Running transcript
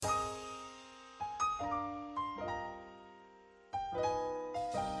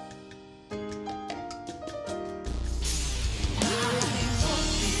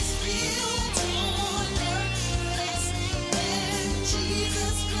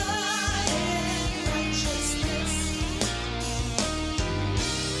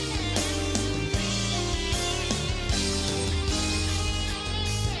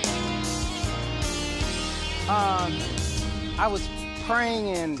I was praying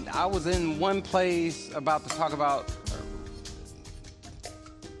and I was in one place about to talk about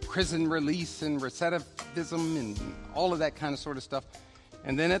prison release and recidivism and all of that kind of sort of stuff.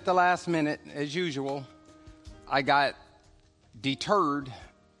 And then at the last minute, as usual, I got deterred,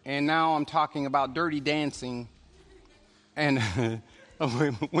 and now I'm talking about Dirty Dancing and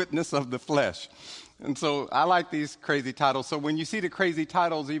a witness of the flesh. And so I like these crazy titles. So when you see the crazy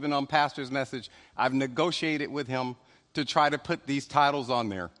titles, even on Pastor's Message, I've negotiated with him to try to put these titles on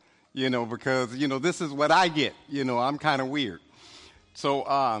there, because, this is what I get. I'm kind of weird. So,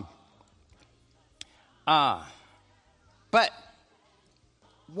 but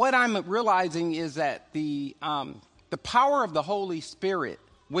what I'm realizing is that the power of the Holy Spirit,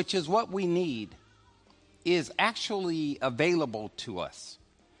 which is what we need, is actually available to us.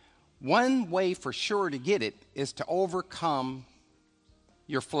 One way for sure to get it is to overcome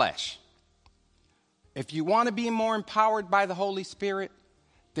your flesh. If you want to be more empowered by the Holy Spirit,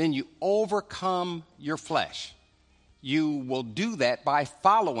 then you overcome your flesh. You will do that by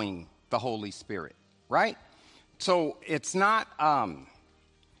following the Holy Spirit, right? So it's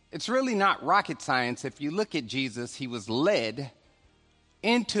really not rocket science. If you look at Jesus, he was led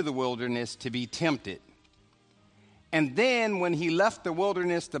into the wilderness to be tempted. And then when he left the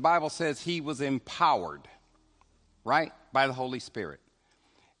wilderness, the Bible says he was empowered, right, by the Holy Spirit.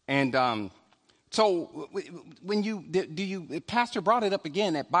 And so when Pastor brought it up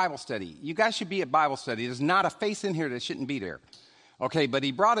again at Bible study. You guys should be at Bible study. There's not a face in here that shouldn't be there. Okay, but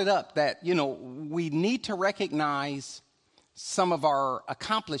he brought it up that, we need to recognize some of our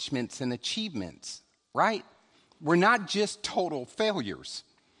accomplishments and achievements, right? We're not just total failures.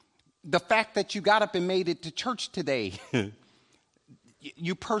 The fact that you got up and made it to church today,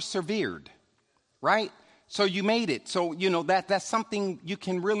 you persevered, right? So you made it. So, that's something you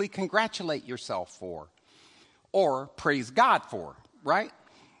can really congratulate yourself for or praise God for, right?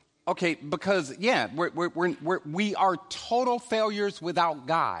 Okay, because, we are total failures without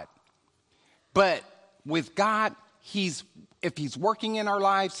God. But with God, if he's working in our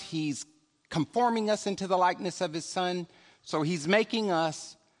lives, he's conforming us into the likeness of his Son. So he's making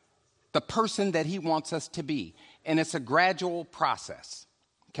us the person that he wants us to be. And it's a gradual process,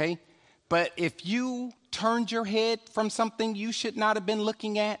 okay? But if you turned your head from something you should not have been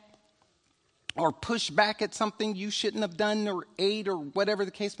looking at, or pushed back at something you shouldn't have done or ate or whatever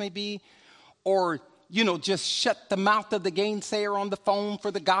the case may be, or, just shut the mouth of the gainsayer on the phone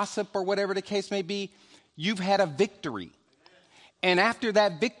for the gossip or whatever the case may be, you've had a victory. And after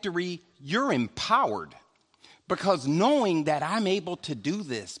that victory, you're empowered. Because knowing that I'm able to do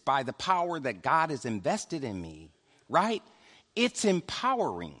this by the power that God has invested in me, right? It's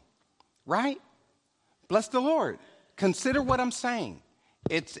empowering, right? Bless the Lord. Consider what I'm saying.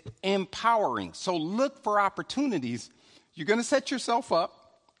 It's empowering. So look for opportunities. You're going to set yourself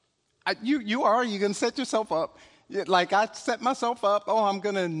up. You're going to set yourself up. Like I set myself up. Oh, I'm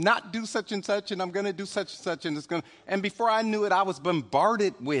going to not do such and such, and I'm going to do such and such. And before I knew it, I was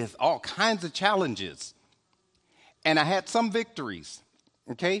bombarded with all kinds of challenges. And I had some victories,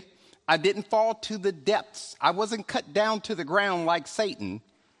 okay? I didn't fall to the depths. I wasn't cut down to the ground like Satan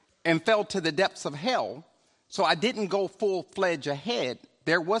and fell to the depths of hell. So I didn't go full-fledged ahead.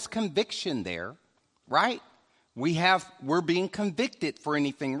 There was conviction there, right? We're being convicted for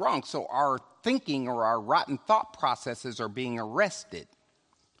anything wrong. So our thinking or our rotten thought processes are being arrested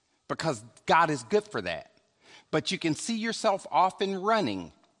because God is good for that. But you can see yourself off and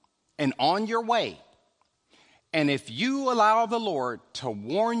running and on your way. And if you allow the Lord to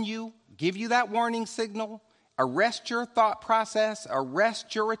warn you, give you that warning signal, arrest your thought process,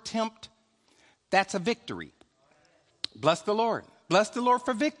 arrest your attempt, that's a victory. Bless the Lord. Bless the Lord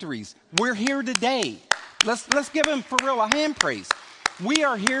for victories. We're here today. Let's give him for real a hand praise. We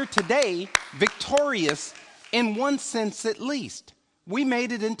are here today victorious in one sense at least. We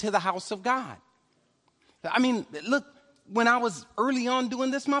made it into the house of God. I mean, look, when I was early on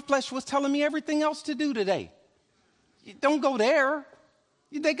doing this, my flesh was telling me everything else to do today. Don't go there.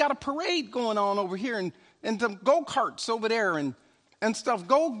 They got a parade going on over here and some go-karts over there and stuff.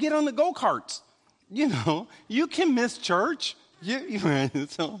 Go get on the go-karts. You can miss church.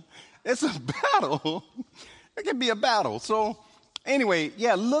 So it's a battle. It can be a battle. So anyway,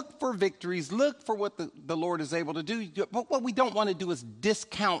 look for victories. Look for what the Lord is able to do. But what we don't want to do is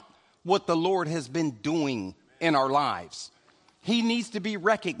discount what the Lord has been doing in our lives. He needs to be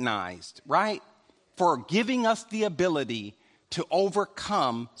recognized, right? For giving us the ability to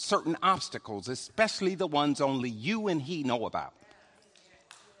overcome certain obstacles, especially the ones only you and he know about.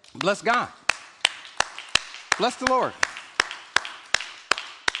 Bless God. Bless the Lord.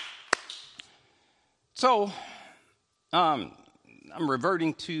 So I'm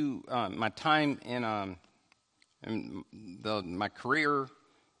reverting to my time in my career,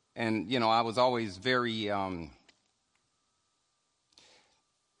 and I was always very.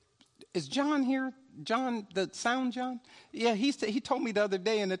 Is John here? John, the sound John? Yeah, he told me the other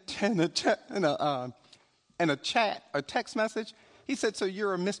day in a text message. He said, "So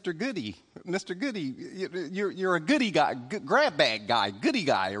you're a Mr. Goody, Mr. Goody. You're a goody guy, grab bag guy, goody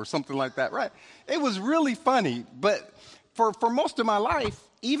guy, or something like that, right?" It was really funny, but for most of my life,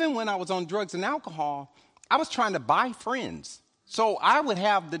 even when I was on drugs and alcohol, I was trying to buy friends. So I would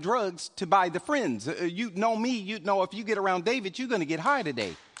have the drugs to buy the friends. You know me, you know if you get around David, you're going to get high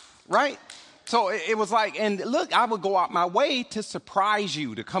today, right? So it was like, and look, I would go out my way to surprise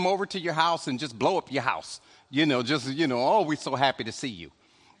you, to come over to your house and just blow up your house. Oh, we're so happy to see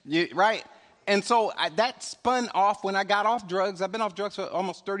you, right? And so that spun off when I got off drugs. I've been off drugs for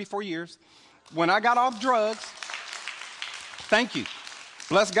almost 34 years. When I got off drugs, thank you,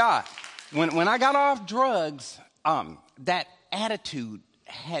 bless God. When I got off drugs, that attitude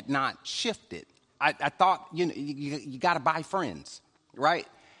had not shifted. I thought, you got to buy friends, right?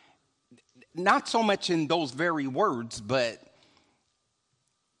 Not so much in those very words, but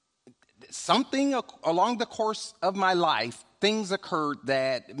something along the course of my life, things occurred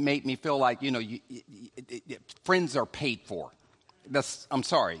that made me feel like, friends are paid for. I'm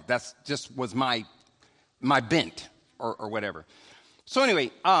sorry, that's just was my bent or whatever. So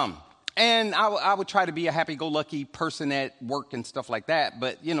anyway, and I would try to be a happy-go-lucky person at work and stuff like that,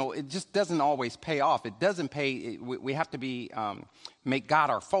 but, it just doesn't always pay off. It doesn't pay. We have to make God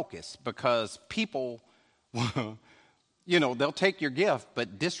our focus, because people, they'll take your gift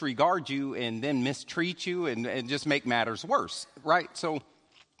but disregard you and then mistreat you and just make matters worse, right? So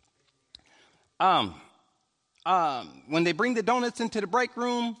when they bring the donuts into the break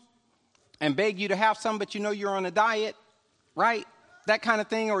room and beg you to have some, but you're on a diet, right? That kind of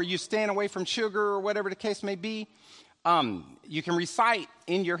thing, or you stand away from sugar or whatever the case may be, you can recite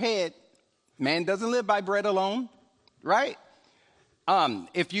in your head, man doesn't live by bread alone, right?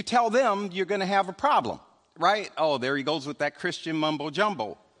 If you tell them, you're going to have a problem, right? Oh, there he goes with that Christian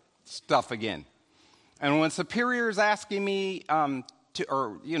mumbo-jumbo stuff again. And when superior is asking me you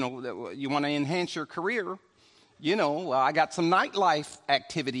want to enhance your career, I got some nightlife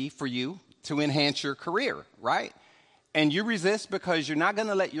activity for you to enhance your career, right? And you resist because you're not going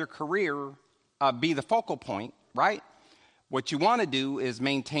to let your career be the focal point, right? What you want to do is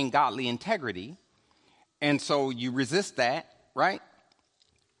maintain godly integrity. And so you resist that, right?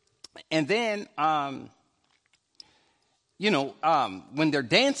 And then, when they're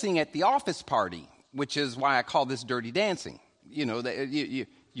dancing at the office party, which is why I call this dirty dancing, you know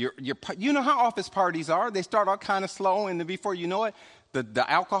how office parties are. They start out kind of slow, and then before you know it, the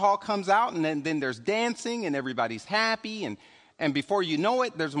alcohol comes out, and then there's dancing, and everybody's happy, and before you know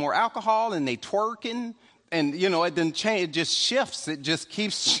it, there's more alcohol, and they twerking, and it just shifts. It just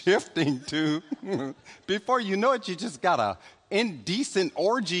keeps shifting to before you know it, you just got a indecent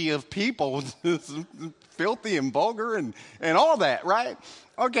orgy of people, filthy and vulgar and all that, right?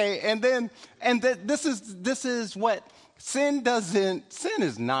 Okay, this is what sin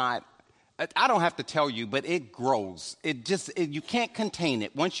is not. I don't have to tell you, but it grows. You can't contain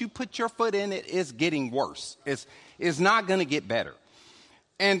it. Once you put your foot in it, it's getting worse. It's not going to get better.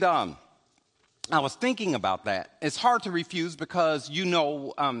 And I was thinking about that. It's hard to refuse because,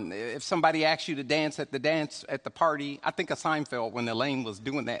 if somebody asks you to dance at the party, I think of Seinfeld when Elaine was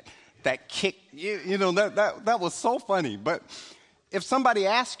doing that kick, that was so funny. But if somebody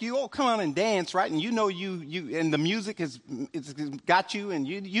asks you, oh, come on and dance, right? And you and the music it's got you, and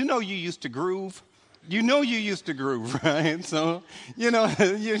you used to groove. You used to groove, right? So,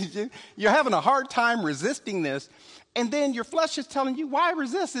 you're having a hard time resisting this. And then your flesh is telling you, why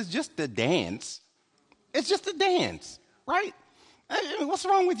resist? It's just a dance. It's just a dance, right? What's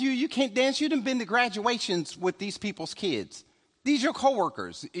wrong with you? You can't dance. You done been to graduations with these people's kids. These are your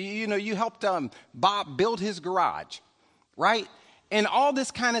coworkers. You helped Bob build his garage, right? And all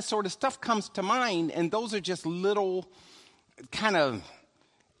this kind of sort of stuff comes to mind, and those are just little kind of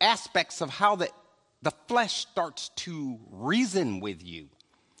aspects of how the flesh starts to reason with you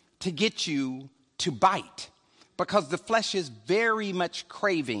to get you to bite, because the flesh is very much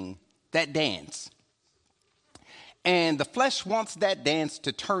craving that dance. And the flesh wants that dance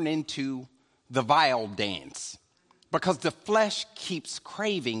to turn into the vile dance, because the flesh keeps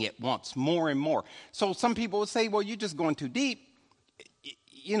craving it, wants more and more. So some people would say, well, you're just going too deep.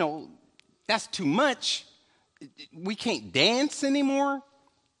 That's too much. We can't dance anymore.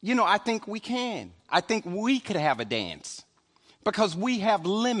 I think we can. I think we could have a dance, because we have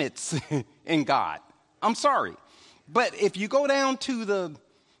limits in God. I'm sorry. But if you go down to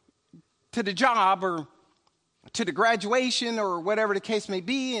the job or to the graduation or whatever the case may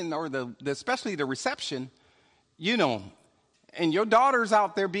be, or especially the reception, and your daughter's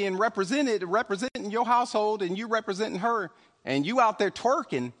out there being representing your household, and you representing her, and you out there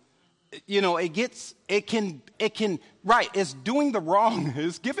twerking, it's doing the wrong,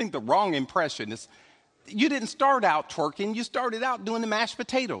 it's giving the wrong impression. You didn't start out twerking, you started out doing the mashed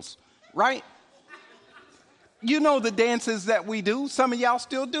potatoes, right? You know the dances that we do, some of y'all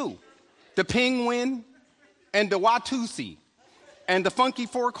still do. The penguin and the Watusi and the funky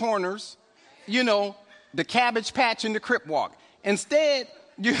four corners, the cabbage patch and the crip walk. Instead,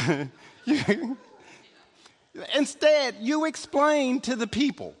 you explain to the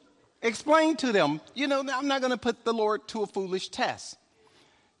people. Explain to them, I'm not going to put the Lord to a foolish test.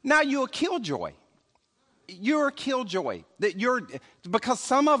 Now you're a killjoy. You're a killjoy. Because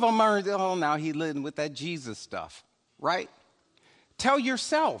some of them are, now he's living with that Jesus stuff, right? Tell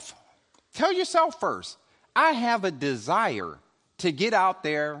yourself first, I have a desire to get out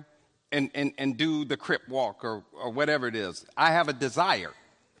there and do the crip walk or whatever it is. I have a desire.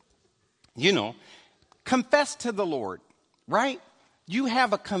 Confess to the Lord, right? You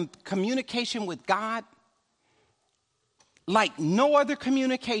have a communication with God like no other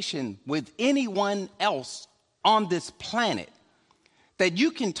communication with anyone else on this planet, that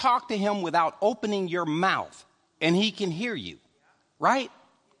you can talk to him without opening your mouth and he can hear you, right?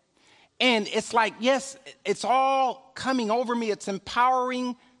 And it's like, yes, it's all coming over me. It's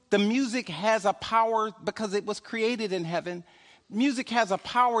empowering. The music has a power because it was created in heaven. Music has a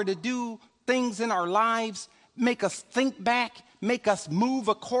power to do things in our lives, make us think back, make us move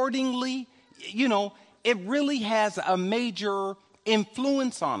accordingly. It really has a major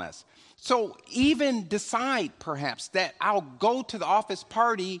influence on us. So even decide perhaps that I'll go to the office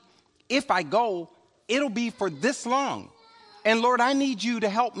party. If I go, it'll be for this long. And Lord, I need you to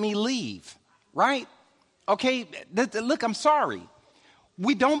help me leave, right? Okay, look, I'm sorry.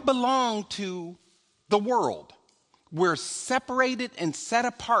 We don't belong to the world. We're separated and set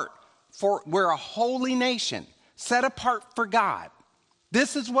apart we're a holy nation, set apart for God.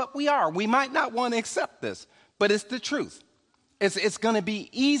 This is what we are. We might not want to accept this, but it's the truth. It's going to be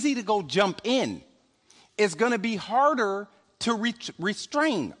easy to go jump in. It's going to be harder to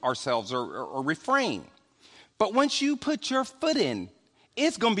restrain ourselves or refrain. But once you put your foot in,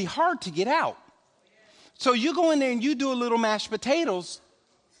 it's going to be hard to get out. So you go in there and you do a little mashed potatoes.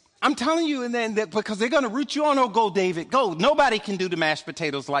 I'm telling you, and then because they're going to root you on, oh, go, David, go. Nobody can do the mashed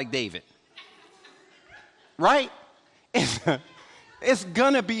potatoes like David. Right? It's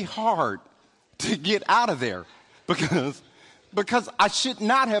going to be hard to get out of there because I should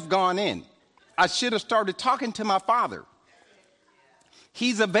not have gone in. I should have started talking to my Father.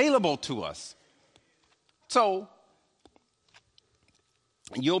 He's available to us. So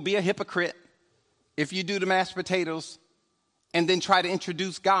you'll be a hypocrite if you do the mashed potatoes and then try to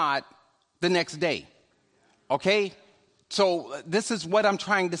introduce God the next day. Okay? So this is what I'm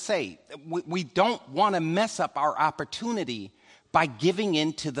trying to say. We don't want to mess up our opportunity by giving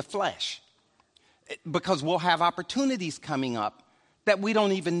in to the flesh, because we'll have opportunities coming up that we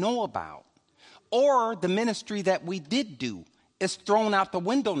don't even know about. Or the ministry that we did do is thrown out the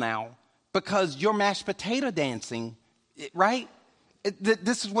window now because your mashed potato dancing, right?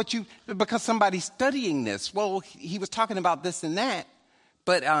 This is what because somebody's studying this. Well, he was talking about this and that,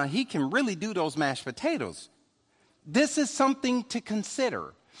 but he can really do those mashed potatoes. This is something to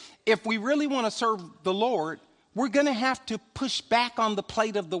consider. If we really want to serve the Lord, we're going to have to push back on the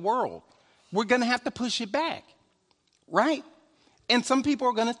plate of the world. We're going to have to push it back, right? And some people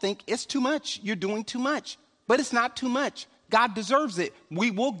are going to think it's too much. You're doing too much. But it's not too much. God deserves it. We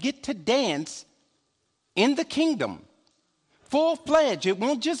will get to dance in the kingdom, full-fledged. It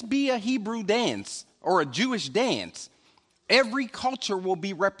won't just be a Hebrew dance or a Jewish dance. Every culture will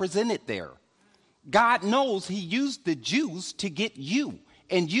be represented there. God knows he used the Jews to get you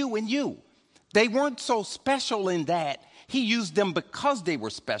and you and you. They weren't so special in that he used them because they were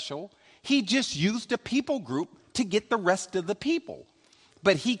special. He just used a people group to get the rest of the people.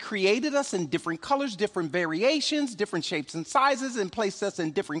 But he created us in different colors, different variations, different shapes and sizes, and placed us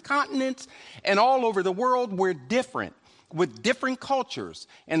in different continents. And all over the world, we're different, with different cultures.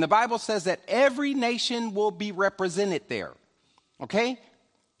 And the Bible says that every nation will be represented there. Okay?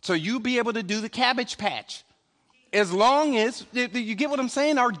 So you'll be able to do the Cabbage Patch. As long as, you get what I'm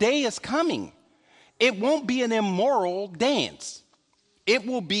saying? Our day is coming. It won't be an immoral dance. It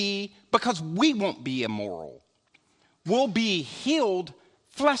will be, because we won't be immoral. We'll be healed,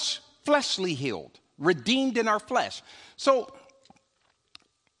 fleshly healed, redeemed in our flesh. So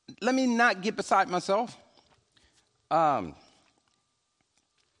let me not get beside myself.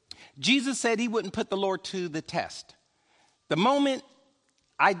 Jesus said he wouldn't put the Lord to the test. The moment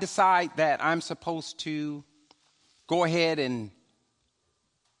I decide that I'm supposed to go ahead and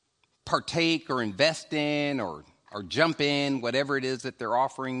partake or invest in or jump in, whatever it is that they're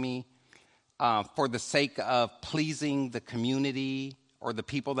offering me, for the sake of pleasing the community or the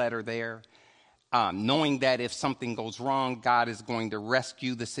people that are there, knowing that if something goes wrong, God is going to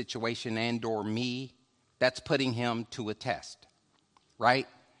rescue the situation and or me, that's putting him to a test, right?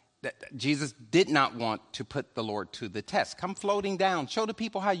 Jesus did not want to put the Lord to the test. Come floating down. Show the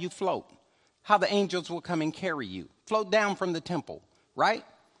people how you float, how the angels will come and carry you. Float down from the temple, right?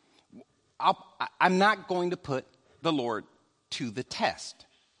 I'm not going to put the Lord to the test,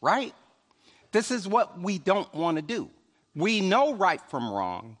 right? This is what we don't want to do. We know right from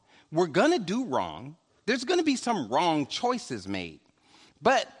wrong. We're going to do wrong. There's going to be some wrong choices made.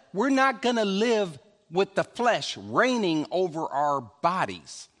 But we're not going to live with the flesh reigning over our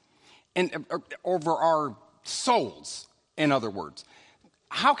bodies and over our souls, in other words.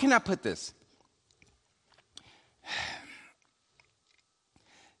 How can I put this?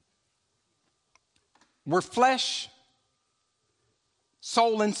 We're flesh,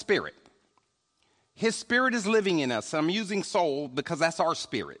 soul, and spirit. His spirit is living in us. I'm using soul because that's our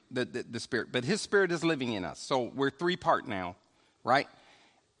spirit, the spirit. But his spirit is living in us. So we're three-part now, right?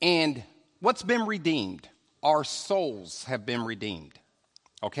 And what's been redeemed? Our souls have been redeemed,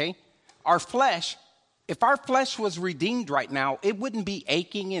 okay? Our flesh, if our flesh was redeemed right now, it wouldn't be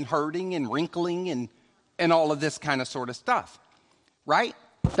aching and hurting and wrinkling and all of this kind of sort of stuff, right?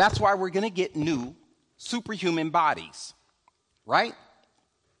 That's why we're going to get new superhuman bodies, right?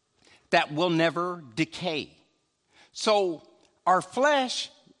 That will never decay. So our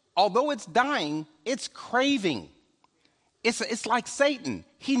flesh, although it's dying, it's craving. It's like Satan.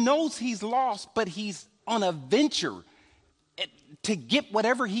 He knows he's lost, but he's on a venture to get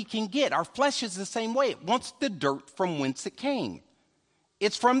whatever he can get. Our flesh is the same way. It wants the dirt from whence it came.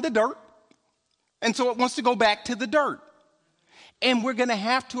 It's from the dirt, and so it wants to go back to the dirt. And we're going to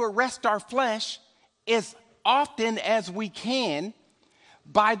have to arrest our flesh as often as we can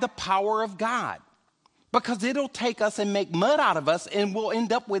by the power of God, because it'll take us and make mud out of us, and we'll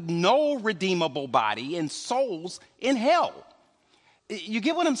end up with no redeemable body and souls in hell. You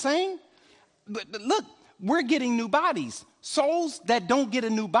get what I'm saying? But look, we're getting new bodies. Souls that don't get a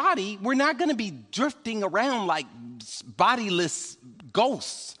new body, we're not going to be drifting around like bodiless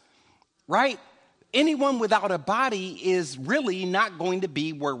ghosts, right? Anyone without a body is really not going to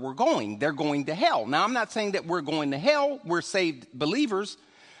be where we're going. They're going to hell. Now, I'm not saying that we're going to hell. We're saved believers.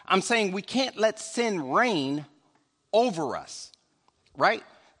 I'm saying we can't let sin reign over us, right?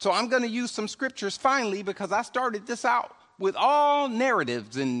 So I'm going to use some scriptures finally, because I started this out with all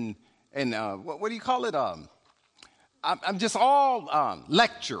narratives and what do you call it? I'm just all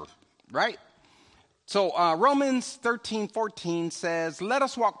lecture, right? So Romans 13:14 says, let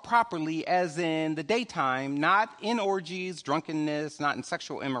us walk properly as in the daytime, not in orgies, drunkenness, not in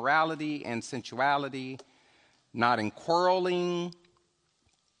sexual immorality and sensuality, not in quarreling.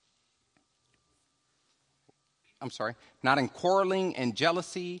 Not in quarreling and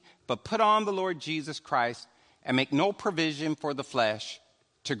jealousy, but put on the Lord Jesus Christ and make no provision for the flesh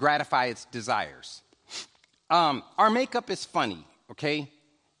to gratify its desires. Our makeup is funny, okay?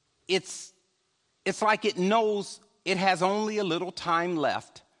 It's like it knows it has only a little time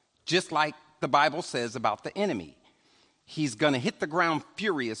left, just like the Bible says about the enemy. He's going to hit the ground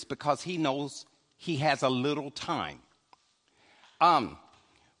furious because he knows he has a little time.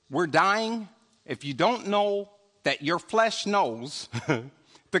 We're dying. If you don't know that your flesh knows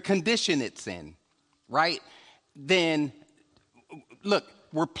the condition it's in, right? Then, look,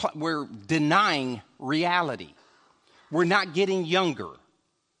 we're denying reality. We're not getting younger.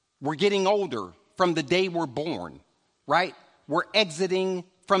 We're getting older from the day we're born, right? We're exiting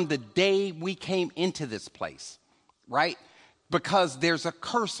from the day we came into this place, right? Because there's a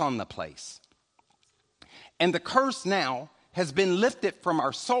curse on the place. And the curse now has been lifted from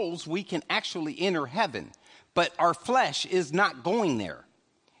our souls. We can actually enter heaven. But our flesh is not going there.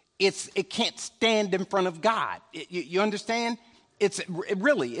 It can't stand in front of God. You understand? It's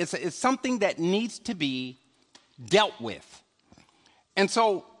something that needs to be dealt with. And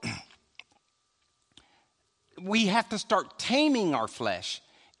so we have to start taming our flesh.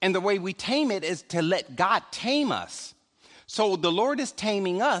 And the way we tame it is to let God tame us. So the Lord is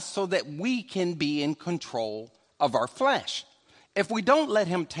taming us so that we can be in control of our flesh. If we don't let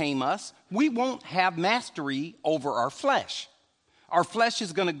him tame us, we won't have mastery over our flesh. Our flesh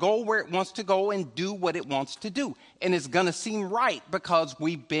is going to go where it wants to go and do what it wants to do. And it's going to seem right because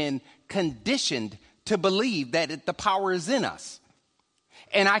we've been conditioned to believe that the power is in us.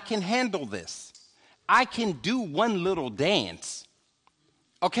 And I can handle this. I can do one little dance.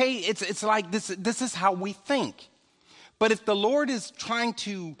 Okay? It's like this is how we think. But if the Lord is trying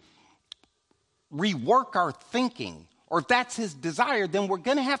to rework our thinking, or if that's his desire, then we're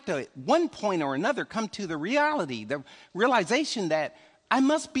going to have to, at one point or another, come to the reality, the realization that I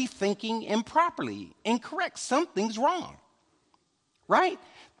must be thinking improperly, incorrect. Something's wrong, right?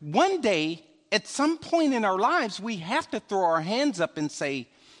 One day, at some point in our lives, we have to throw our hands up and say,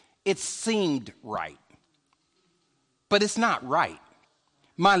 it seemed right, but it's not right.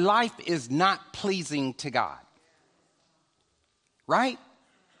 My life is not pleasing to God, right?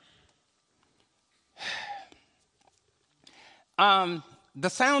 The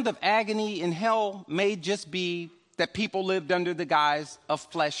sound of agony in hell may just be that people lived under the guise of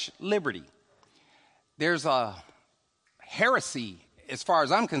flesh liberty. There's a heresy, as far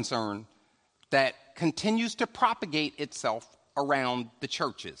as I'm concerned, that continues to propagate itself around the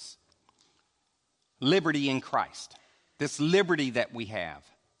churches. Liberty in Christ. This liberty that we have,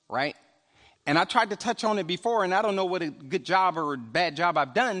 right? And I tried to touch on it before, and I don't know what a good job or a bad job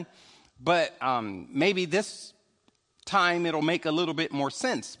I've done, but maybe this time it'll make a little bit more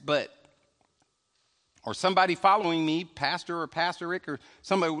sense. But or somebody following me, Pastor Rick or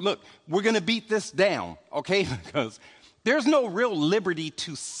somebody, look, we're going to beat this down, okay? Because there's no real liberty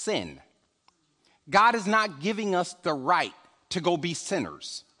to sin. God is not giving us the right to go be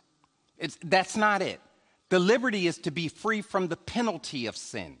sinners. That's not it. The liberty is to be free from the penalty of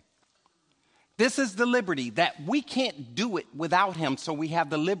sin. This is the liberty that we can't do it without him, so we have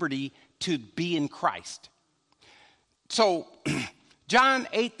the liberty to be in Christ. So John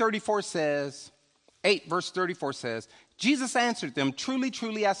 8 verse 34 says, Jesus answered them, truly,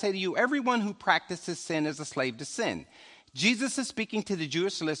 truly, I say to you, everyone who practices sin is a slave to sin. Jesus is speaking to the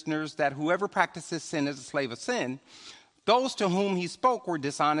Jewish listeners that whoever practices sin is a slave of sin. Those to whom he spoke were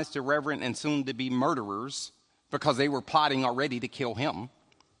dishonest, irreverent, and soon to be murderers because they were plotting already to kill him.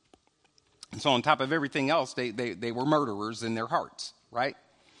 And so on top of everything else, they were murderers in their hearts, right?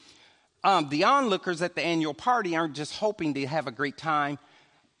 The onlookers at the annual party aren't just hoping to have a great time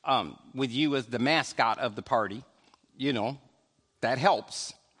with you as the mascot of the party. You know, that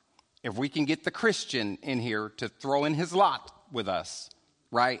helps. If we can get the Christian in here to throw in his lot with us,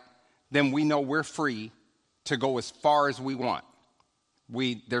 right, then we know we're free to go as far as we want.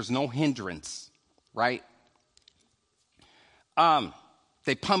 There's no hindrance, right?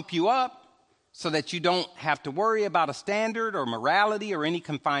 They pump you up so that you don't have to worry about a standard or morality or any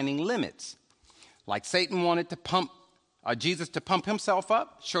confining limits. Like Satan wanted to pump Jesus to pump himself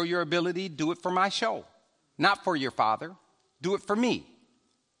up, show your ability, do it for my show. Not for your Father, do it for me.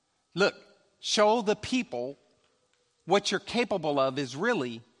 Look, show the people what you're capable of is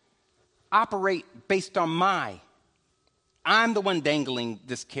really operate based on I'm the one dangling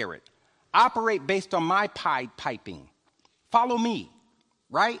this carrot. Operate based on my Pied Piping. Follow me,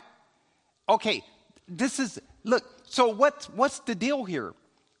 right? Okay, so what's the deal here?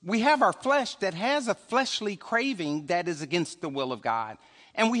 We have our flesh that has a fleshly craving that is against the will of God.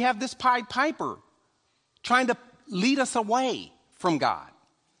 And we have this Pied Piper trying to lead us away from God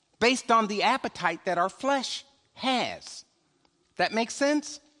based on the appetite that our flesh has. That makes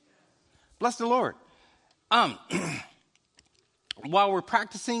sense? Bless the Lord. While we're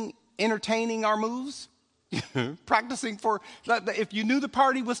practicing entertaining our moves, practicing if you knew the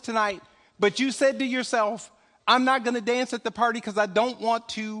party was tonight, but you said to yourself, I'm not going to dance at the party because I don't want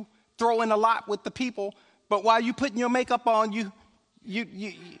to throw in a lot with the people. But while you putting your makeup on, you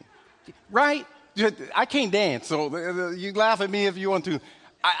right? I can't dance, so you laugh at me if you want to.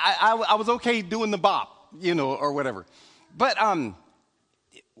 I was okay doing the bop, or whatever. But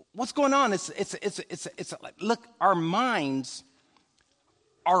what's going on? It's like, look, our minds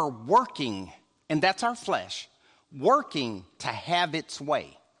are working, and that's our flesh, working to have its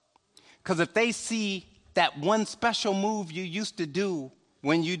way. Because if they see that one special move you used to do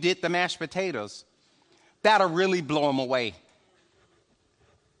when you did the mashed potatoes, that'll really blow them away.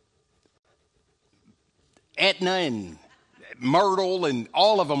 Etna and Myrtle and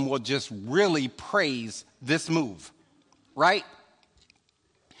all of them will just really praise this move, right?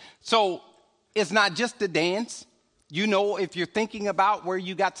 So it's not just a dance. If you're thinking about where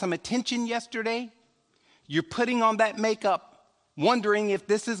you got some attention yesterday, you're putting on that makeup, wondering if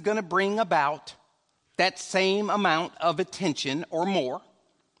this is going to bring about that same amount of attention or more.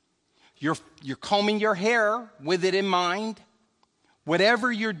 You're combing your hair with it in mind.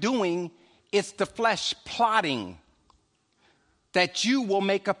 Whatever you're doing, it's the flesh plotting that you will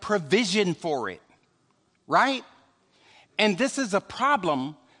make a provision for it, right? And this is a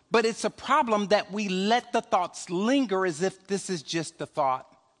problem But it's a problem that we let the thoughts linger as if this is just a thought.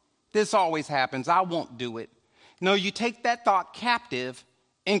 This always happens. I won't do it. No, you take that thought captive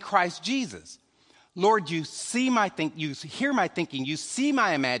in Christ Jesus. Lord, you see my you hear my thinking, you see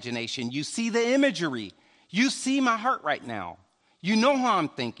my imagination, you see the imagery, you see my heart right now. You know how I'm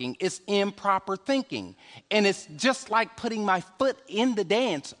thinking. It's improper thinking. And it's just like putting my foot in the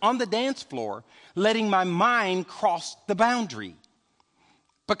dance, on the dance floor, letting my mind cross the boundary.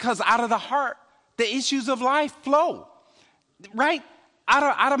 Because out of the heart, the issues of life flow, right?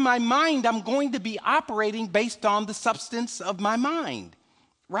 Out of my mind, I'm going to be operating based on the substance of my mind,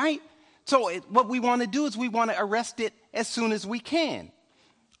 right? So what we want to do is we want to arrest it as soon as we can.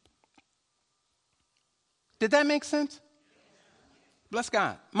 Did that make sense? Bless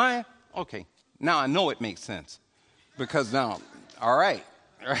God. Maya? Okay. Now I know it makes sense. Because now, all right.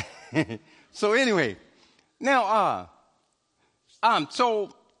 So anyway, now, so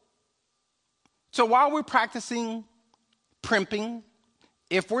while we're practicing primping,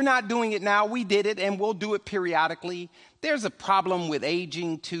 if we're not doing it now, we did it and we'll do it periodically. There's a problem with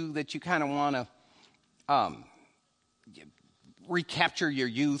aging too that you kind of want to recapture your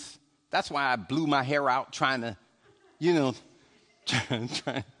youth. That's why I blew my hair out trying to,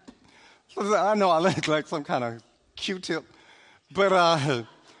 I know I look like some kind of Q-tip, but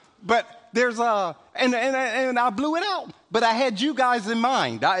there's and I blew it out. But I had you guys in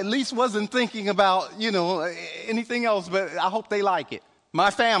mind. I at least wasn't thinking about anything else. But I hope they like it. My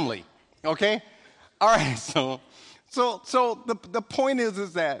family, okay? All right. So the point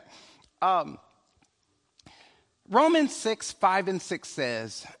is that Romans 6:5-6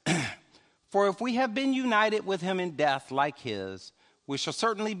 says, "For if we have been united with him in death like his, we shall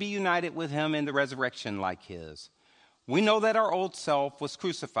certainly be united with him in the resurrection like his. We know that our old self was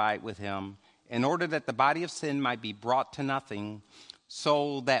crucified with him in order that the body of sin might be brought to nothing,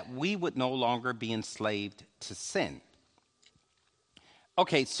 so that we would no longer be enslaved to sin."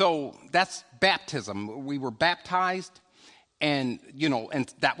 Okay, so that's baptism. We were baptized, and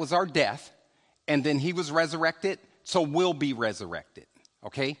that was our death, and then he was resurrected, so we'll be resurrected,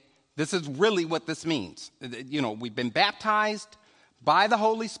 okay? This is really what this means. We've been baptized by the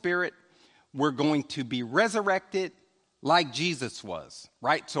Holy Spirit. We're going to be resurrected like Jesus was,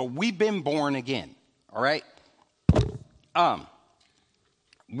 right? So we've been born again, all right?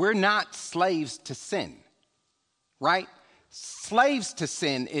 We're not slaves to sin, right? Slaves to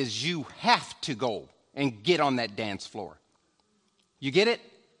sin is you have to go and get on that dance floor. You get it?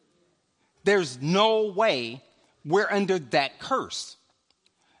 There's no way we're under that curse.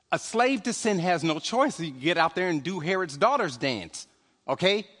 A slave to sin has no choice. You get out there and do Herod's daughter's dance,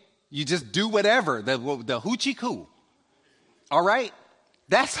 okay? You just do whatever, the hoochie coo. All right?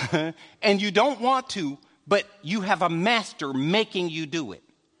 That's and you don't want to, but you have a master making you do it.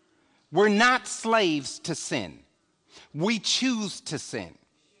 We're not slaves to sin. We choose to sin.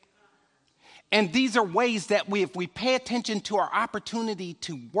 And these are ways that if we pay attention to our opportunity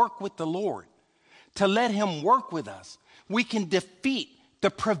to work with the Lord, to let him work with us, we can defeat the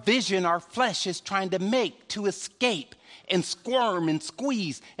provision our flesh is trying to make to escape and squirm and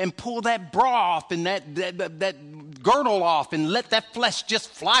squeeze and pull that bra off and that girdle off and let that flesh just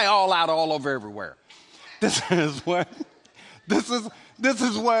fly all out all over everywhere. This is what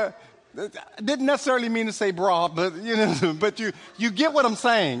I didn't necessarily mean to say bra, but but you get what I'm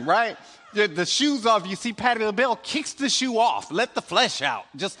saying, right? The shoes off. You see Patti LaBelle kicks the shoe off. Let the flesh out.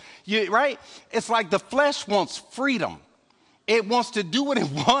 Right? It's like the flesh wants freedom. It wants to do what it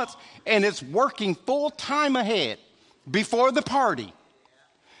wants, and it's working full time ahead before the party.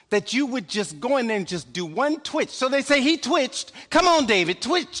 That you would just go in there and just do one twitch. So they say he twitched. Come on, David,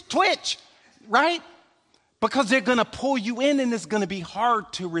 twitch, right? Because they're going to pull you in, and it's going to be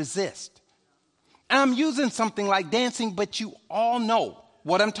hard to resist. And I'm using something like dancing, but you all know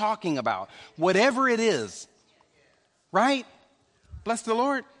what I'm talking about. Whatever it is, right? Bless the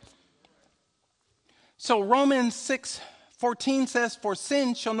Lord. So Romans 6:14 says, "For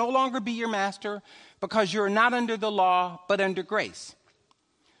sin shall no longer be your master, because you are not under the law, but under grace."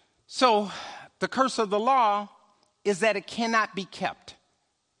 So the curse of the law is that it cannot be kept.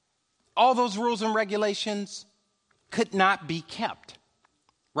 All those rules and regulations could not be kept,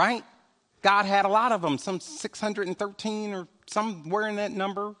 right? God had a lot of them, some 613 or somewhere in that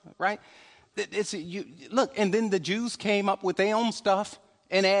number, right? Look, and then the Jews came up with their own stuff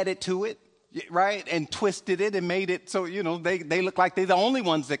and added to it, right? And twisted it and made it so, they look like they're the only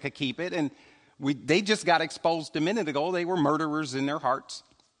ones that could keep it. And they just got exposed a minute ago. They were murderers in their hearts.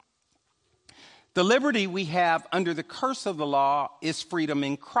 The liberty we have under the curse of the law is freedom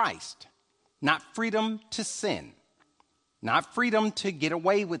in Christ, not freedom to sin. Not freedom to get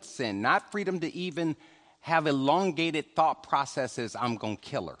away with sin. Not freedom to even have elongated thought processes. I'm going to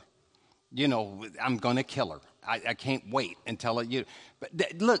kill her. I'm going to kill her. I can't wait until it. But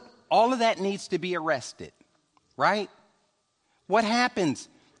look, all of that needs to be arrested, right? What happens?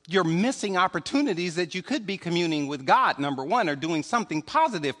 You're missing opportunities that you could be communing with God, number one, or doing something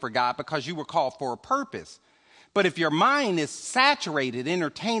positive for God because you were called for a purpose. But if your mind is saturated,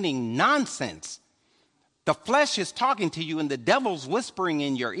 entertaining nonsense, the flesh is talking to you and the devil's whispering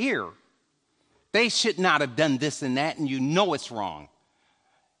in your ear, they should not have done this and that, and you know it's wrong.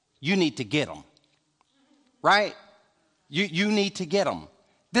 You need to get them, right? You need to get them.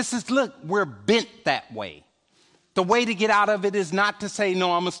 Look, we're bent that way. The way to get out of it is not to say,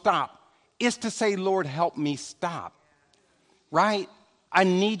 no, I'm going to stop. It's to say, Lord, help me stop, right? I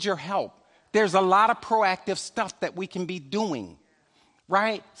need your help. There's a lot of proactive stuff that we can be doing,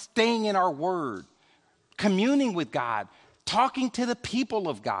 right? Staying in our word, communing with God, talking to the people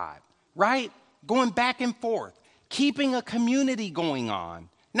of God, right? Going back and forth, keeping a community going on,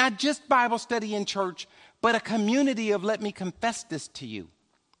 not just Bible study in church, but a community of let me confess this to you,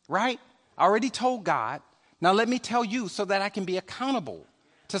 right? I already told God. Now let me tell you so that I can be accountable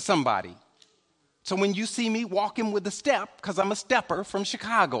to somebody. So when you see me walking with a step, because I'm a stepper from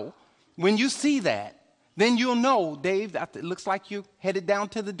Chicago, when you see that, then you'll know, Dave, it looks like you headed down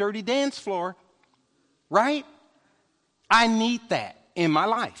to the dirty dance floor, right? I need that in my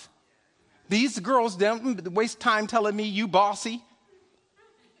life. These girls don't waste time telling me you bossy.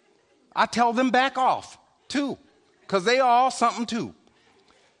 I tell them back off too, because they are all something too.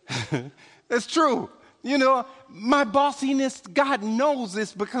 It's true. My bossiness, God knows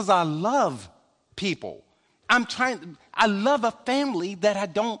this because I love people. I love a family that I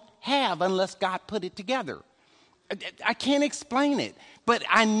don't have unless God put it together. I can't explain it, but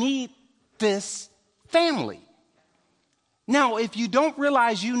I need this family. Now, if you don't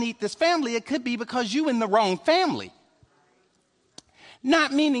realize you need this family, it could be because you're in the wrong family.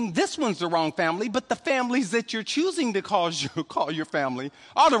 Not meaning this one's the wrong family, but the families that you're choosing to call your family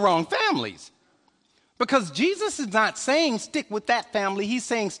are the wrong families. Because Jesus is not saying stick with that family. He's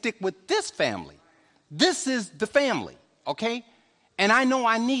saying stick with this family. This is the family, okay? And I know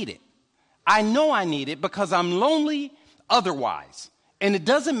I need it. I know I need it because I'm lonely otherwise. And it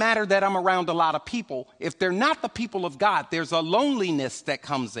doesn't matter that I'm around a lot of people. If they're not the people of God, there's a loneliness that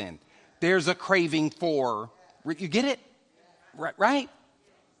comes in. There's a craving for, you get it? Right?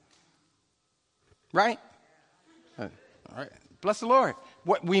 Right? All right. Bless the Lord.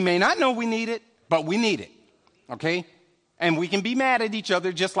 We may not know we need it, but we need it, okay? And we can be mad at each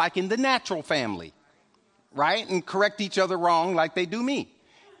other just like in the natural family, right? And correct each other wrong like they do me.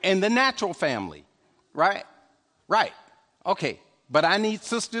 In the natural family, right? Right. Okay. But I need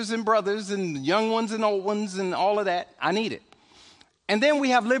sisters and brothers and young ones and old ones and all of that. I need it. And then we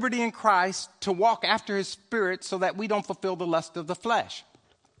have liberty in Christ to walk after his spirit so that we don't fulfill the lust of the flesh.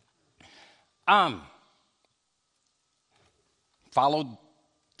 Followed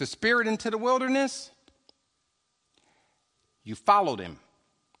the spirit into the wilderness. You followed him,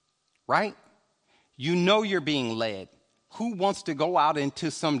 right? You know you're being led. Who wants to go out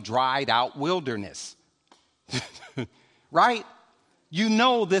into some dried out wilderness? Right? You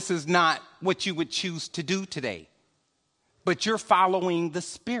know this is not what you would choose to do today, but you're following the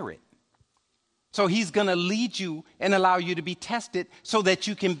Spirit. So he's going to lead you and allow you to be tested so that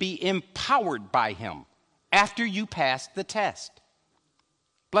you can be empowered by him after you pass the test.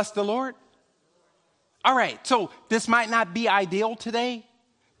 Bless the Lord. All right, so this might not be ideal today,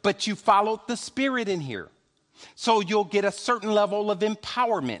 but you followed the Spirit in here. So you'll get a certain level of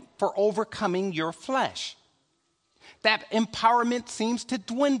empowerment for overcoming your flesh. That empowerment seems to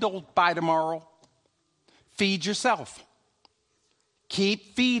dwindle by tomorrow. Feed yourself.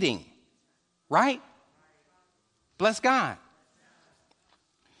 Keep feeding. Right? Bless God.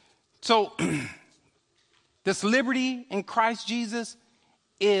 So, this liberty in Christ Jesus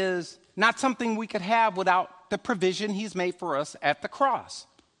is not something we could have without the provision he's made for us at the cross.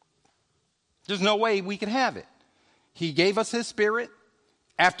 There's no way we could have it. He gave us his spirit.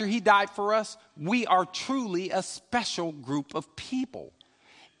 After he died for us, we are truly a special group of people.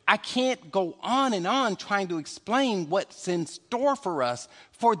 I can't go on and on trying to explain what's in store for us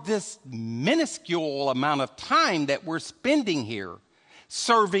for this minuscule amount of time that we're spending here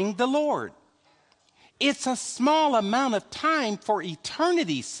serving the Lord. It's a small amount of time for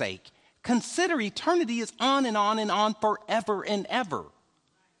eternity's sake. Consider eternity is on and on and on forever and ever.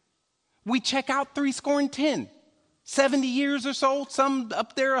 We check out 70 years or so, some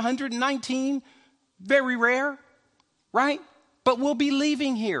up there 119, very rare, right? But we'll be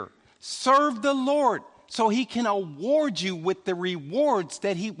leaving here. Serve the Lord. so he can award you with the rewards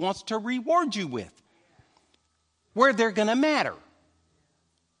that he wants to reward you with, where they're going to matter.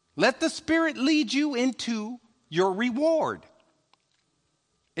 Let the Spirit lead you into your reward.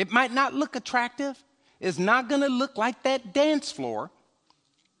 It might not look attractive. It's not going to look like that dance floor.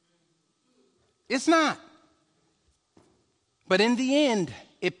 It's not. But in the end,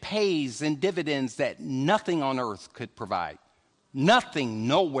 it pays in dividends that nothing on earth could provide. Nothing,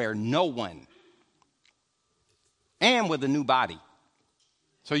 nowhere, no one. And with a new body.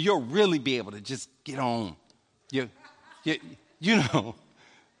 So you'll really be able to just get on. You know.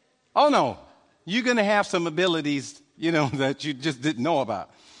 Oh, no. You're going to have some abilities, that you just didn't know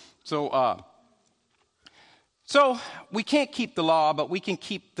about. So we can't keep the law, but we can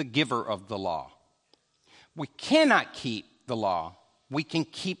keep the giver of the law. We cannot keep the law. We can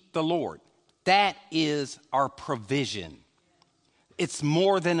keep the Lord. That is our provision. It's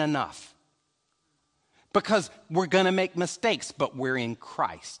more than enough. Because we're going to make mistakes, but we're in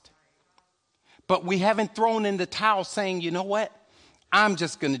Christ. But we haven't thrown in the towel saying, you know what? I'm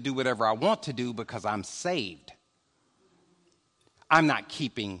just going to do whatever I want to do because I'm saved. I'm not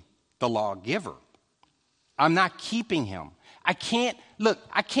keeping the lawgiver. I'm not keeping him. I can't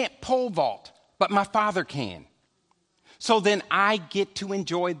pole vault, but my Father can. So then I get to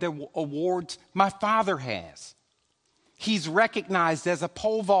enjoy the awards my Father has. He's recognized as a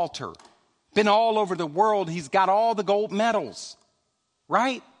pole vaulter. Been all over the world. He's got all the gold medals,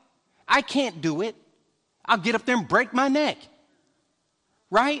 right? I can't do it. I'll get up there and break my neck,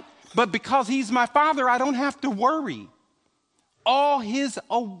 right? But because he's my Father, I don't have to worry. All his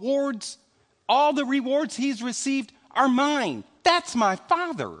awards, all the rewards he's received are mine. That's my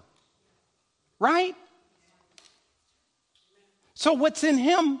Father, right? So what's in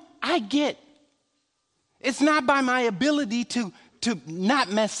him, I get. It's not by my ability to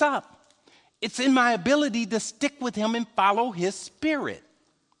not mess up. It's in my ability to stick with him and follow his Spirit.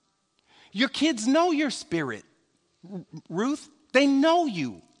 Your kids know your spirit, Ruth. They know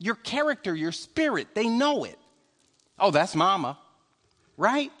you, your character, your spirit. They know it. Oh, that's mama,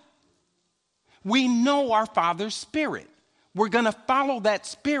 right? We know our Father's Spirit. We're going to follow that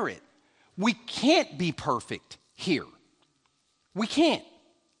Spirit. We can't be perfect here. We can't.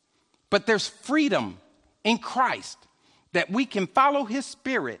 But there's freedom in Christ that we can follow his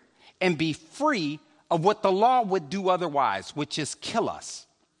Spirit and be free of what the law would do otherwise, which is kill us.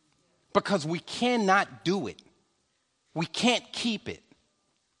 Because we cannot do it. We can't keep it.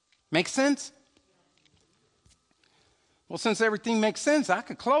 Make sense? Well, since everything makes sense, I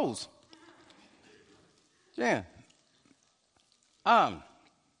could close. Yeah.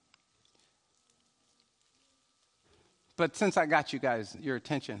 But since I got you guys, your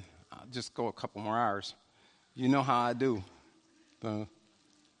attention, I'll just go a couple more hours. You know how I do.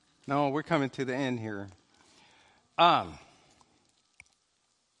 No, we're coming to the end here.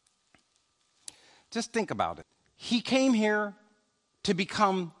 Just think about it. He came here to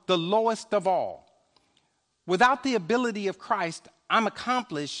become the lowest of all. Without the ability of Christ, I'm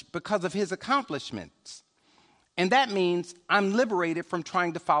accomplished because of his accomplishments. And that means I'm liberated from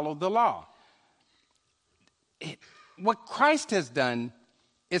trying to follow the law. What Christ has done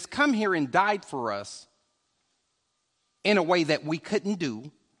is come here and died for us in a way that we couldn't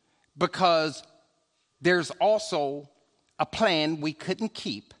do, because there's also a plan we couldn't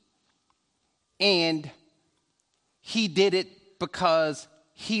keep. And he did it because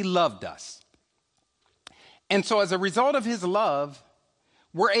he loved us. And so as a result of his love,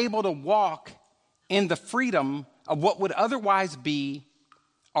 we're able to walk in the freedom of what would otherwise be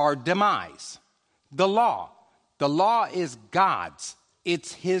our demise. The law. The law is God's.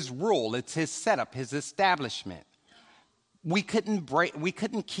 It's his rule. It's his setup, his establishment. We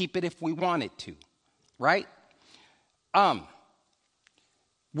couldn't keep it if we wanted to, right?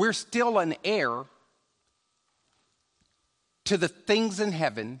 We're still an heir to the things in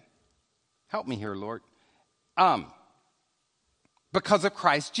heaven. Help me here, Lord. Because of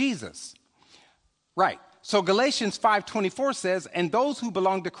Christ Jesus. Right. So Galatians 5:24 says, and those who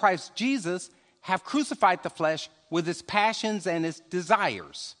belong to Christ Jesus have crucified the flesh with its passions and its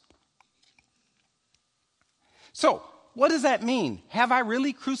desires. So, what does that mean? Have I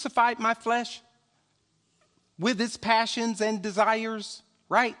really crucified my flesh with its passions and desires?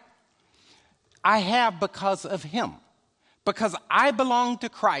 Right? I have, because of him. Because I belong to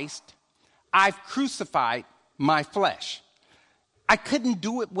Christ, I've crucified my flesh. I couldn't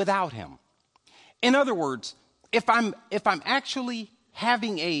do it without him. In other words, if I'm actually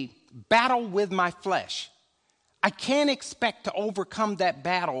having a battle with my flesh, I can't expect to overcome that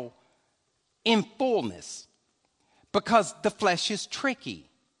battle in fullness, because the flesh is tricky.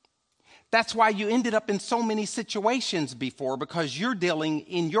 That's why you ended up in so many situations before, because you're dealing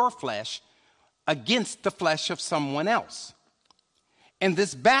in your flesh against the flesh of someone else. And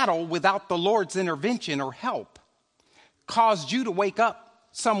this battle, without the Lord's intervention or help, caused you to wake up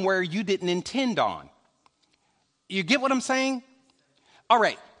somewhere you didn't intend on. You get what I'm saying? All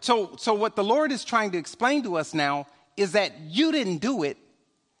right. So what the Lord is trying to explain to us now is that you didn't do it,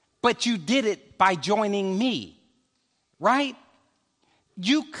 but you did it by joining me, right?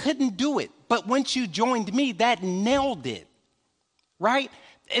 You couldn't do it, but once you joined me, that nailed it, right?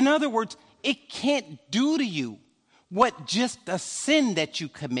 In other words, it can't do to you what just a sin that you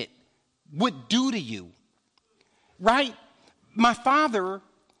commit would do to you, right? My Father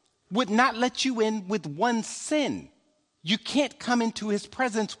would not let you in with one sin. You can't come into his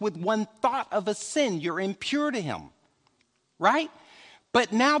presence with one thought of a sin. You're impure to him, right?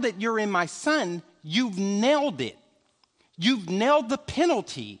 But now that you're in my Son, you've nailed it. You've nailed the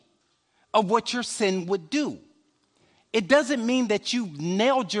penalty of what your sin would do. It doesn't mean that you've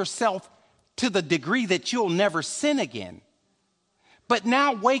nailed yourself to the degree that you'll never sin again. But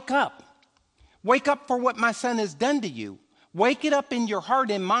now wake up. Wake up for what my Son has done to you. Wake it up in your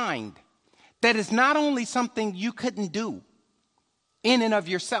heart and mind that is not only something you couldn't do in and of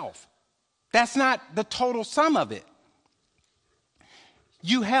yourself. That's not the total sum of it.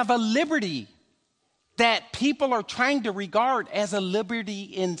 You have a liberty that people are trying to regard as a liberty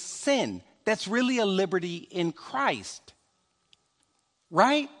in sin. That's really a liberty in Christ.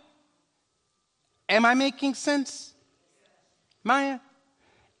 Right? Am I making sense, Maya?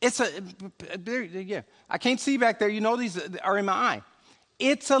 Yeah. I can't see back there. You know these are in my eye.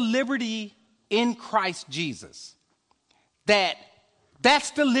 It's a liberty in Christ Jesus.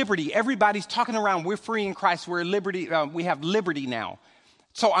 That's the liberty. Everybody's talking around. We're free in Christ. We're liberty. We have liberty now.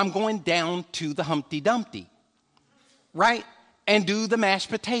 So I'm going down to the Humpty Dumpty, right? And do the mashed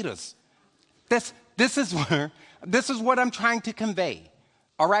potatoes. This is what I'm trying to convey.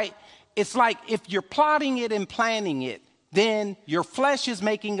 All right? It's like if you're plotting it and planning it, then your flesh is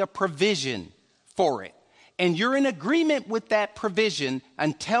making a provision for it. And you're in agreement with that provision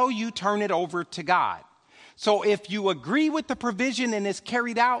until you turn it over to God. So if you agree with the provision and it's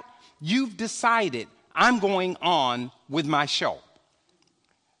carried out, you've decided, I'm going on with my show.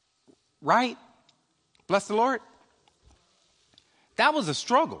 Right? Bless the Lord. That was a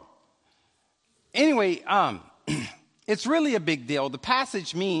struggle. Anyway, it's really a big deal. The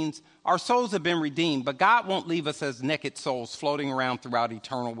passage means our souls have been redeemed, but God won't leave us as naked souls floating around throughout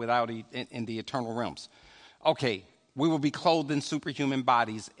eternal in the eternal realms. Okay, we will be clothed in superhuman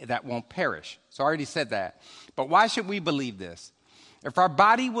bodies that won't perish. So I already said that. But why should we believe this? If our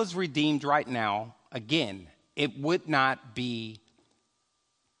body was redeemed right now, again, it would not be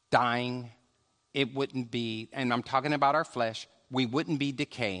dying. It wouldn't be, and I'm talking about our flesh, we wouldn't be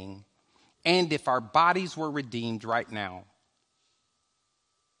decaying. And if our bodies were redeemed right now,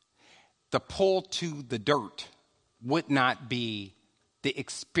 the pull to the dirt would not be the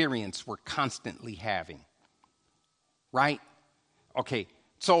experience we're constantly having. Right? Okay,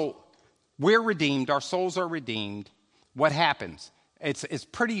 so we're redeemed. Our souls are redeemed. What happens? It's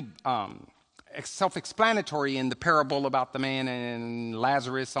pretty self-explanatory in the parable about the man and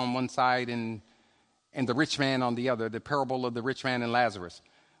Lazarus on one side and the rich man on the other, the parable of the rich man and Lazarus,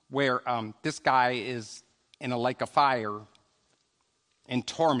 where this guy is in a lake of fire in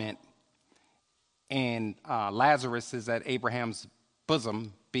torment, and Lazarus is at Abraham's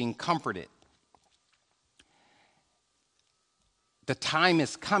bosom being comforted. The time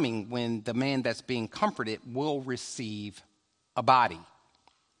is coming when the man that's being comforted will receive a body.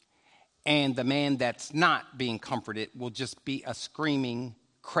 And the man that's not being comforted will just be a screaming,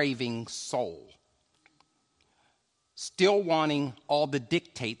 craving soul. Still wanting all the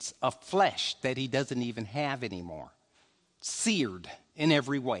dictates of flesh that he doesn't even have anymore. Seared in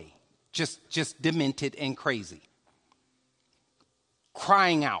every way. Just demented and crazy.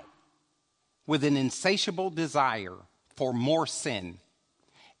 Crying out with an insatiable desire for more sin.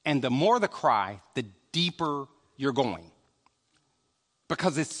 And the more the cry, the deeper you're going.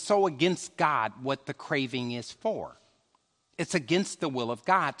 Because it's so against God what the craving is for. It's against the will of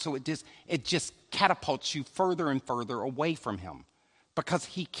God. So it just catapults you further and further away from him. Because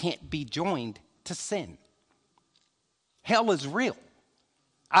he can't be joined to sin. Hell is real.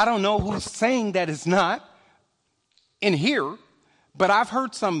 I don't know who's saying that it's not in here, but I've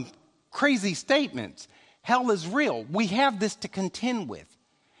heard some crazy statements. Hell is real. We have this to contend with.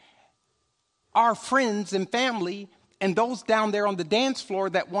 Our friends and family and those down there on the dance floor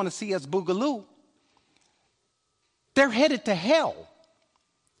that want to see us boogaloo, they're headed to hell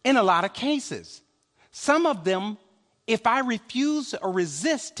in a lot of cases. Some of them if I refuse or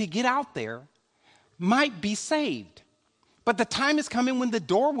resist to get out there, might be saved. But the time is coming when the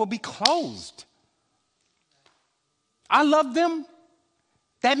door will be closed. I love them.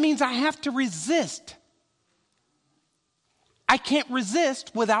 That means I have to resist. I can't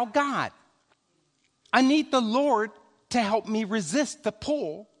resist without God. I need the Lord to help me resist the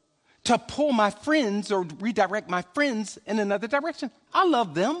pull, to pull my friends or redirect my friends in another direction. I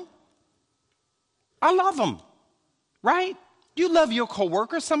love them. I love them, right? You love your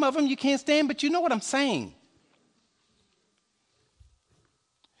coworkers. Some of them you can't stand, but you know what I'm saying.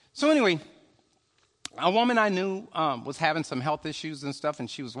 So anyway, a woman I knew was having some health issues and stuff, and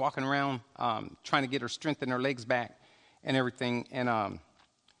she was walking around trying to get her strength in her legs back and everything. And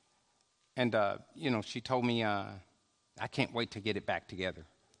she told me, I can't wait to get it back together,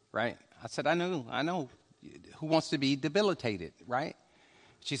 right? I said, I know. Who wants to be debilitated, right?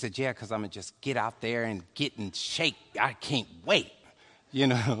 She said, yeah, because I'm going to just get out there and get in shape. I can't wait,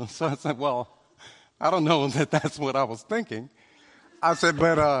 So I said, well, I don't know that that's what I was thinking. I said,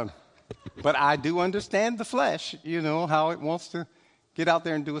 but I do understand the flesh, how it wants to get out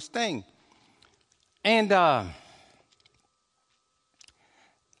there and do its thing. And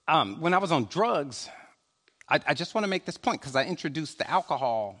when I was on drugs, I just want to make this point because I introduced the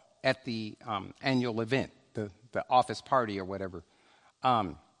alcohol at the annual event, the office party or whatever.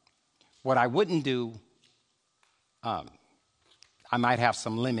 What I wouldn't do, I might have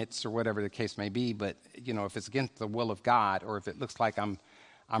some limits or whatever the case may be, but if it's against the will of God, or if it looks like I'm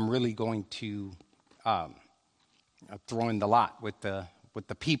really going to throw in the lot with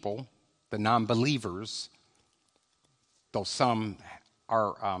the people, the non-believers, though some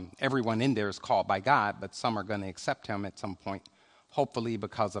are, everyone in there is called by God, but some are going to accept him at some point, hopefully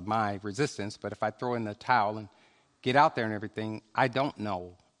because of my resistance. But if I throw in the towel and get out there and everything, I don't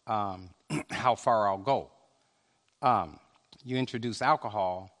know how far I'll go. You introduce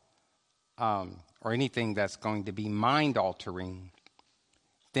alcohol or anything that's going to be mind-altering,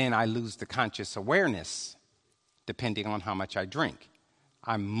 then I lose the conscious awareness depending on how much I drink.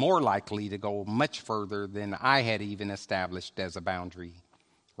 I'm more likely to go much further than I had even established as a boundary,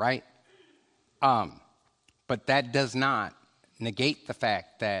 right? But that does not negate the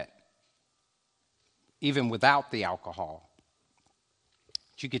fact that even without the alcohol,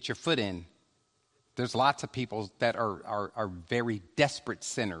 you get your foot in, there's lots of people that are very desperate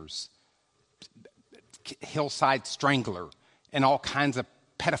sinners, hillside strangler, and all kinds of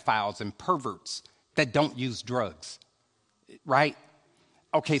pedophiles and perverts that don't use drugs, right?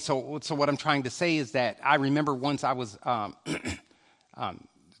 Okay, so what I'm trying to say is that I remember once I was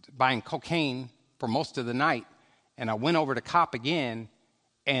buying cocaine for most of the night, and I went over to cop again,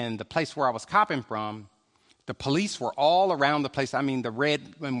 and the place where I was copping from, the police were all around the place. I mean, the red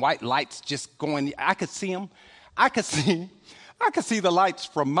and white lights just going. I could see them. I could see the lights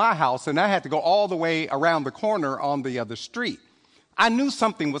from my house, and I had to go all the way around the corner on the other street. I knew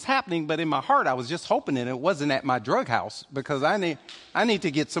something was happening, but in my heart, I was just hoping that it wasn't at my drug house because I need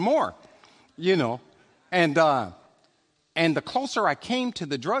to get some more, And the closer I came to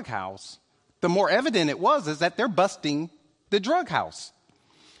the drug house, the more evident it was that they're busting the drug house.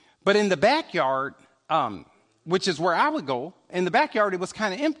 But in the backyard, which is where I would go, in the backyard, it was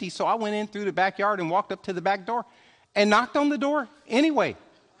kind of empty. So I went in through the backyard and walked up to the back door and knocked on the door anyway.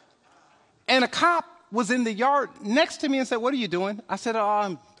 And a cop was in the yard next to me and said, "What are you doing?" I said,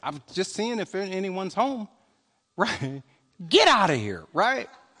 I'm just seeing if anyone's home. Right? Get out of here, right?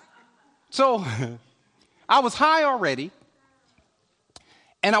 So I was high already,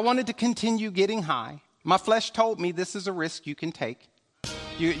 and I wanted to continue getting high. My flesh told me this is a risk you can take.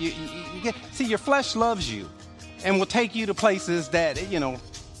 See, your flesh loves you and will take you to places that,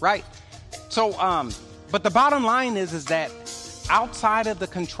 right? So, but the bottom line is that outside of the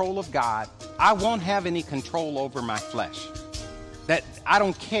control of God, I won't have any control over my flesh. That I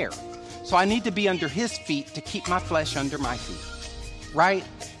don't care. So I need to be under his feet to keep my flesh under my feet, right?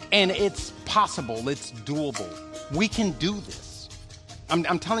 And it's possible. It's doable. We can do this.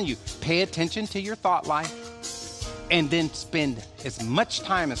 I'm telling you, pay attention to your thought life and then spend as much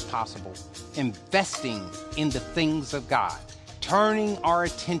time as possible investing in the things of God, turning our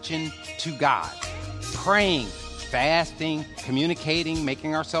attention to God, praying, fasting, communicating,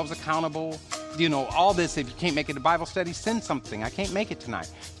 making ourselves accountable. All this. If you can't make it to Bible study, send something. I can't make it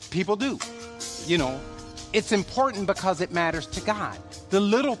tonight. People do. It's important because it matters to God. The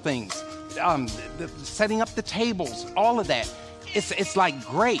little things, the setting up the tables, all of that. It's like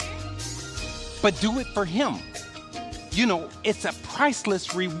great, but do it for him. It's a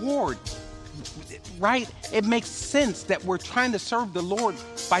priceless reward right? It makes sense that we're trying to serve the Lord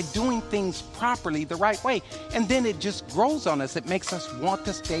by doing things properly, the right way. And then it just grows on us. It makes us want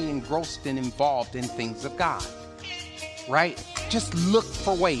to stay engrossed and involved in things of God, right? Just look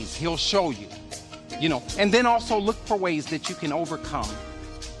for ways. He'll show you, and then also look for ways that you can overcome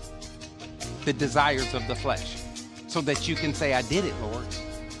the desires of the flesh so that you can say, I did it, Lord.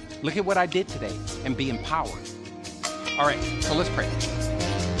 Look at what I did today, and be empowered. All right, so let's pray.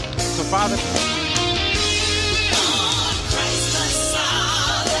 So, Father,